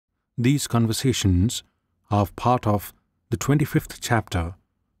These conversations are part of the 25th chapter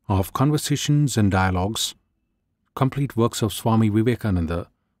of Conversations and Dialogues, Complete Works of Swami Vivekananda,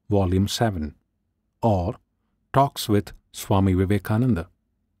 Volume 7, or Talks with Swami Vivekananda.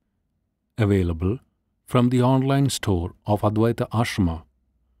 Available from the online store of Advaita Ashrama,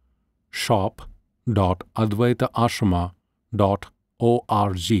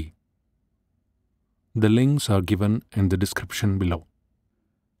 shop.advaitaashrama.org. The links are given in the description below.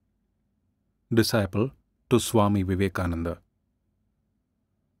 Disciple to Swami Vivekananda.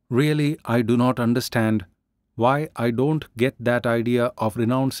 Really, I do not understand why I don't get that idea of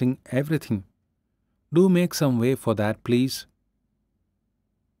renouncing everything. Do make some way for that, please.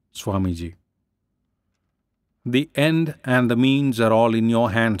 Swamiji. The end and the means are all in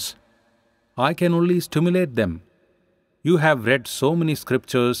your hands. I can only stimulate them. You have read so many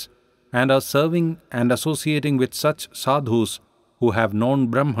scriptures and are serving and associating with such sadhus who have known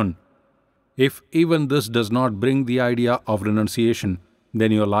Brahman. If even this does not bring the idea of renunciation,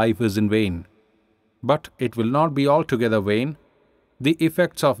 then your life is in vain. But it will not be altogether vain. The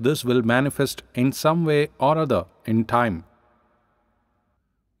effects of this will manifest in some way or other in time.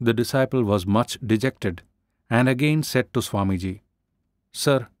 The disciple was much dejected and again said to Swamiji,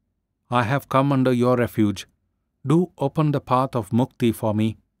 Sir, I have come under your refuge. Do open the path of mukti for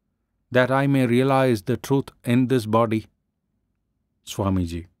me, that I may realize the truth in this body.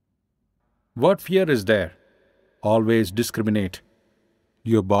 Swamiji. What fear is there? Always discriminate.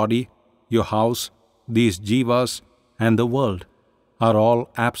 Your body, your house, these jivas, and the world are all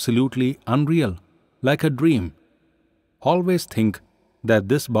absolutely unreal, like a dream. Always think that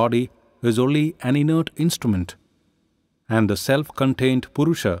this body is only an inert instrument, and the self-contained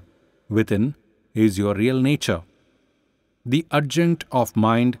Purusha within is your real nature. The adjunct of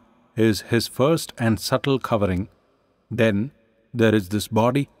mind is his first and subtle covering. Then there is this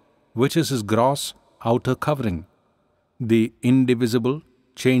body, which is his gross outer covering. The indivisible,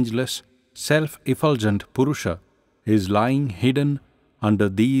 changeless, self-effulgent Purusha is lying hidden under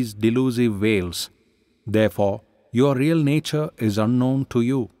these delusive veils. Therefore, your real nature is unknown to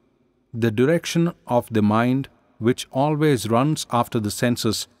you. The direction of the mind, which always runs after the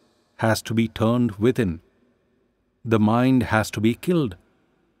senses, has to be turned within. The mind has to be killed.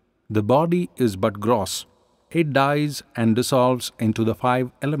 The body is but gross. It dies and dissolves into the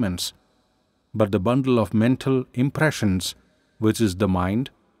 5 elements. But the bundle of mental impressions, which is the mind,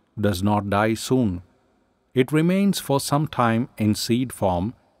 does not die soon. It remains for some time in seed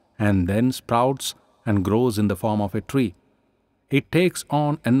form and then sprouts and grows in the form of a tree. It takes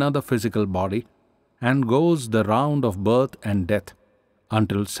on another physical body and goes the round of birth and death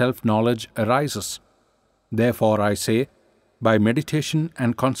until self-knowledge arises. Therefore, I say, by meditation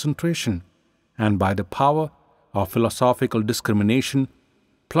and concentration, and by the power of philosophical discrimination,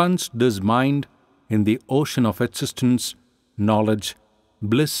 plunge this mind in the ocean of existence, knowledge,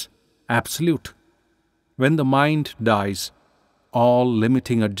 bliss, absolute. When the mind dies, all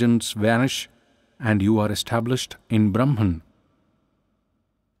limiting adjuncts vanish, and you are established in Brahman.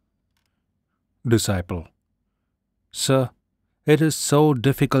 Disciple. Sir, it is so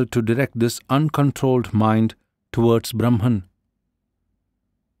difficult to direct this uncontrolled mind towards Brahman.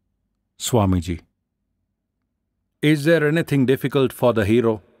 Swamiji. Is there anything difficult for the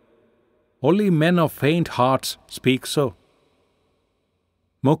hero? Only men of faint hearts speak so.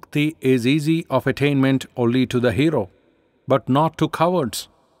 Mukti is easy of attainment only to the hero, but not to cowards.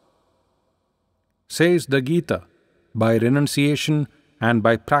 Says the Gita, by renunciation and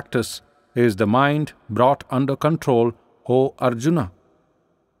by practice is the mind brought under control, O Arjuna.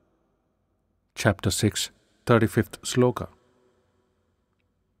 Chapter 6, 35th Sloka.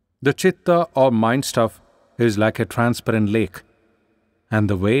 The chitta or mind stuff is like a transparent lake, and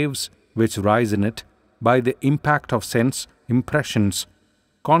the waves which rise in it by the impact of sense impressions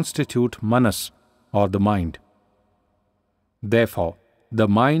constitute manas or the mind. Therefore, the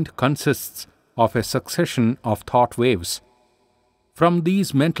mind consists of a succession of thought waves. From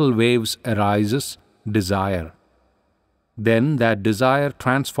these mental waves arises desire. Then that desire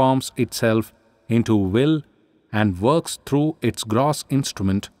transforms itself into will and works through its gross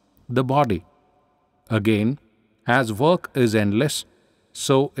instrument, the body. Again, as work is endless,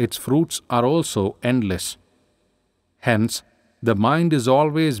 so its fruits are also endless. Hence, the mind is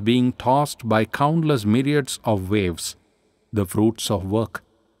always being tossed by countless myriads of waves, the fruits of work.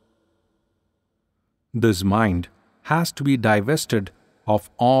 This mind has to be divested of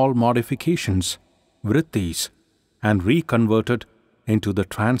all modifications, vrittis, and reconverted into the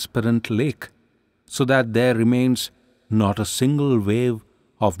transparent lake, so that there remains not a single wave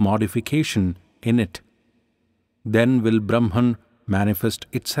of modification in it. Then will Brahman manifest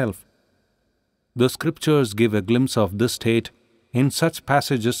itself, The scriptures give a glimpse of this state in such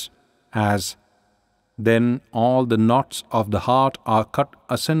passages as, "Then all the knots of the heart are cut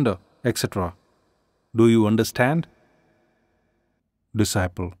asunder," etc. Do you understand?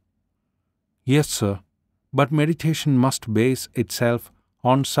 Disciple: Yes, sir, but meditation must base itself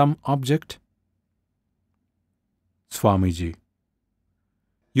on some object. Swamiji: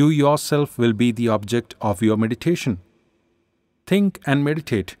 You yourself will be the object of your meditation. Think and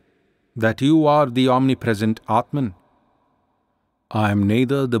meditate that you are the omnipresent Atman. I am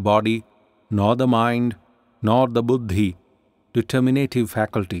neither the body, nor the mind, nor the buddhi, determinative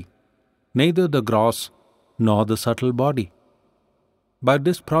faculty, neither the gross nor the subtle body. By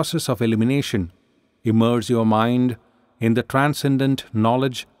this process of elimination, immerse your mind in the transcendent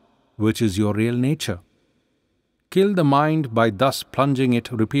knowledge which is your real nature. Kill the mind by thus plunging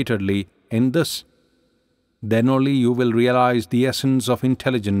it repeatedly in this. Then only you will realize the essence of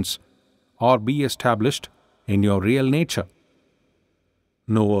intelligence or be established in your real nature.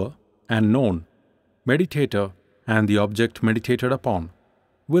 Knower and known, meditator and the object meditated upon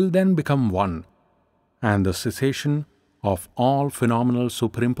will then become one, and the cessation of all phenomenal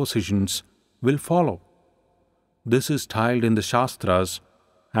superimpositions will follow. This is styled in the Shastras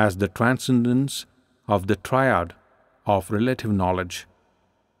as the transcendence of the triad of relative knowledge,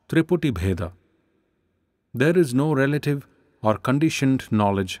 Triputi Bheda. There is no relative or conditioned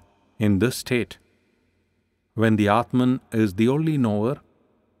knowledge in this state. When the Atman is the only knower,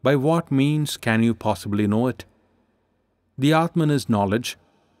 by what means can you possibly know it? The Atman is knowledge,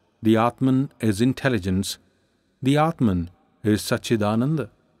 the Atman is intelligence, the Atman is Satchidananda.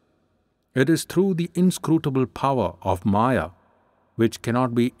 It is through the inscrutable power of Maya, which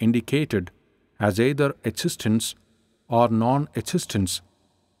cannot be indicated as either existence or non-existence,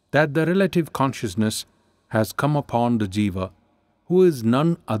 that the relative consciousness has come upon the Jiva, who is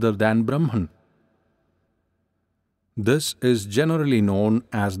none other than Brahman. This is generally known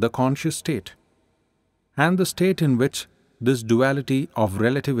as the conscious state, and the state in which this duality of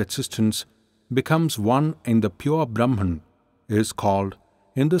relative existence becomes one in the pure Brahman is called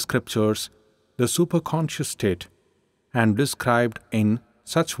in the scriptures the superconscious state, and described in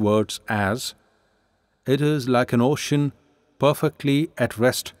such words as, "It is like an ocean perfectly at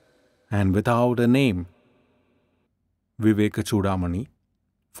rest and without a name." Vivekachudamani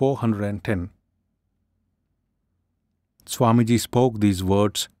 410. Swamiji spoke these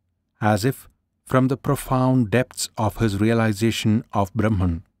words as if from the profound depths of his realization of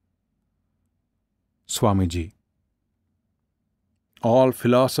Brahman. Swamiji: All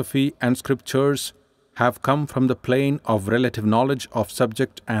philosophy and scriptures have come from the plane of relative knowledge of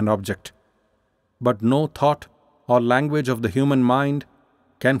subject and object, but no thought or language of the human mind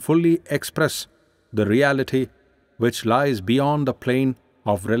can fully express the reality which lies beyond the plane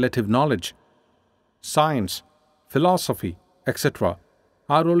of relative knowledge. Science, philosophy, etc.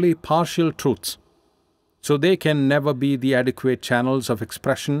 are only partial truths, so they can never be the adequate channels of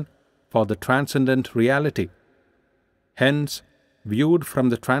expression for the transcendent reality. Hence, viewed from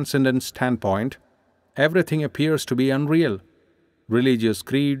the transcendent standpoint, everything appears to be unreal. Religious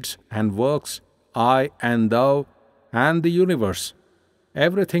creeds and works, I and thou, and the universe,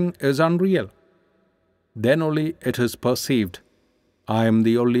 everything is unreal. Then only it is perceived, I am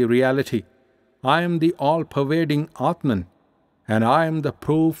the only reality, I am the all-pervading Atman, and I am the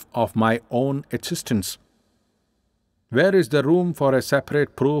proof of my own existence. Where is the room for a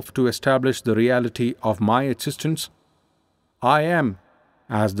separate proof to establish the reality of my existence? I am,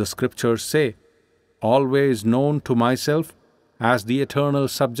 as the scriptures say, always known to myself as the eternal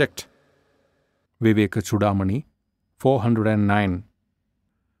subject. Vivekachudamani 409.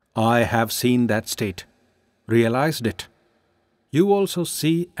 I have seen that state, realized it. You also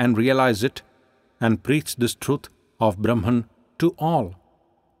see and realize it, and preach this truth of Brahman to all.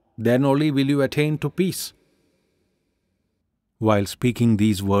 Then only will you attain to peace. While speaking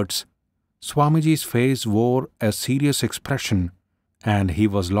these words, Swamiji's face wore a serious expression, and he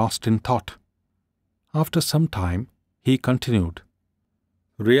was lost in thought. After some time, he continued,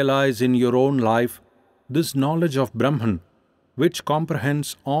 Realize in your own life this knowledge of Brahman, which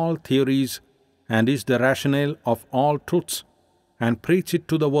comprehends all theories and is the rationale of all truths, and preach it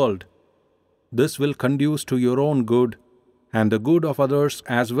to the world. This will conduce to your own good and the good of others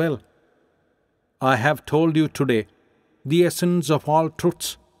as well. I have told you today the essence of all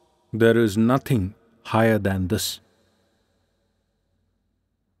truths. There is nothing higher than this.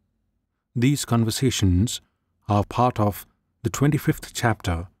 These conversations are part of the 25th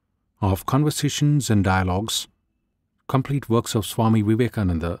chapter of Conversations and Dialogues, Complete Works of Swami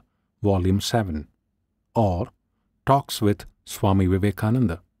Vivekananda, Volume 7, or Talks with Swami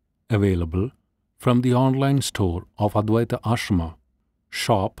Vivekananda, available from the online store of Advaita Ashrama,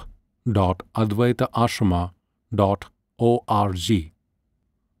 shop.advaitaashrama.org.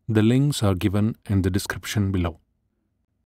 The links are given in the description below.